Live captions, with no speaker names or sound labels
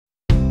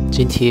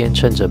今天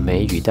趁着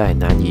梅雨带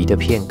南移的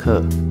片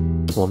刻，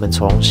我们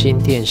从新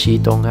店溪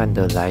东岸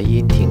的莱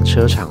茵停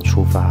车场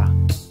出发，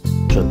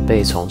准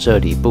备从这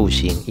里步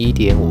行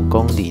 1.5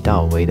 公里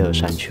到微乐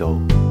山丘。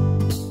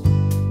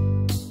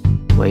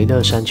微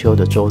乐山丘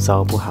的周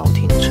遭不好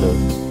停车，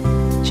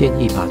建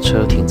议把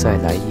车停在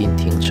莱茵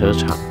停车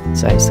场，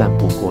再散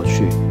步过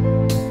去。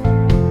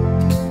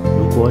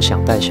如果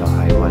想带小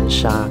孩玩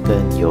沙跟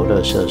游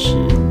乐设施，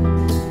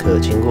可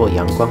经过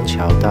阳光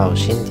桥到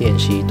新店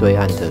溪对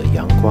岸的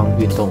阳光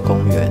运动公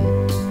园，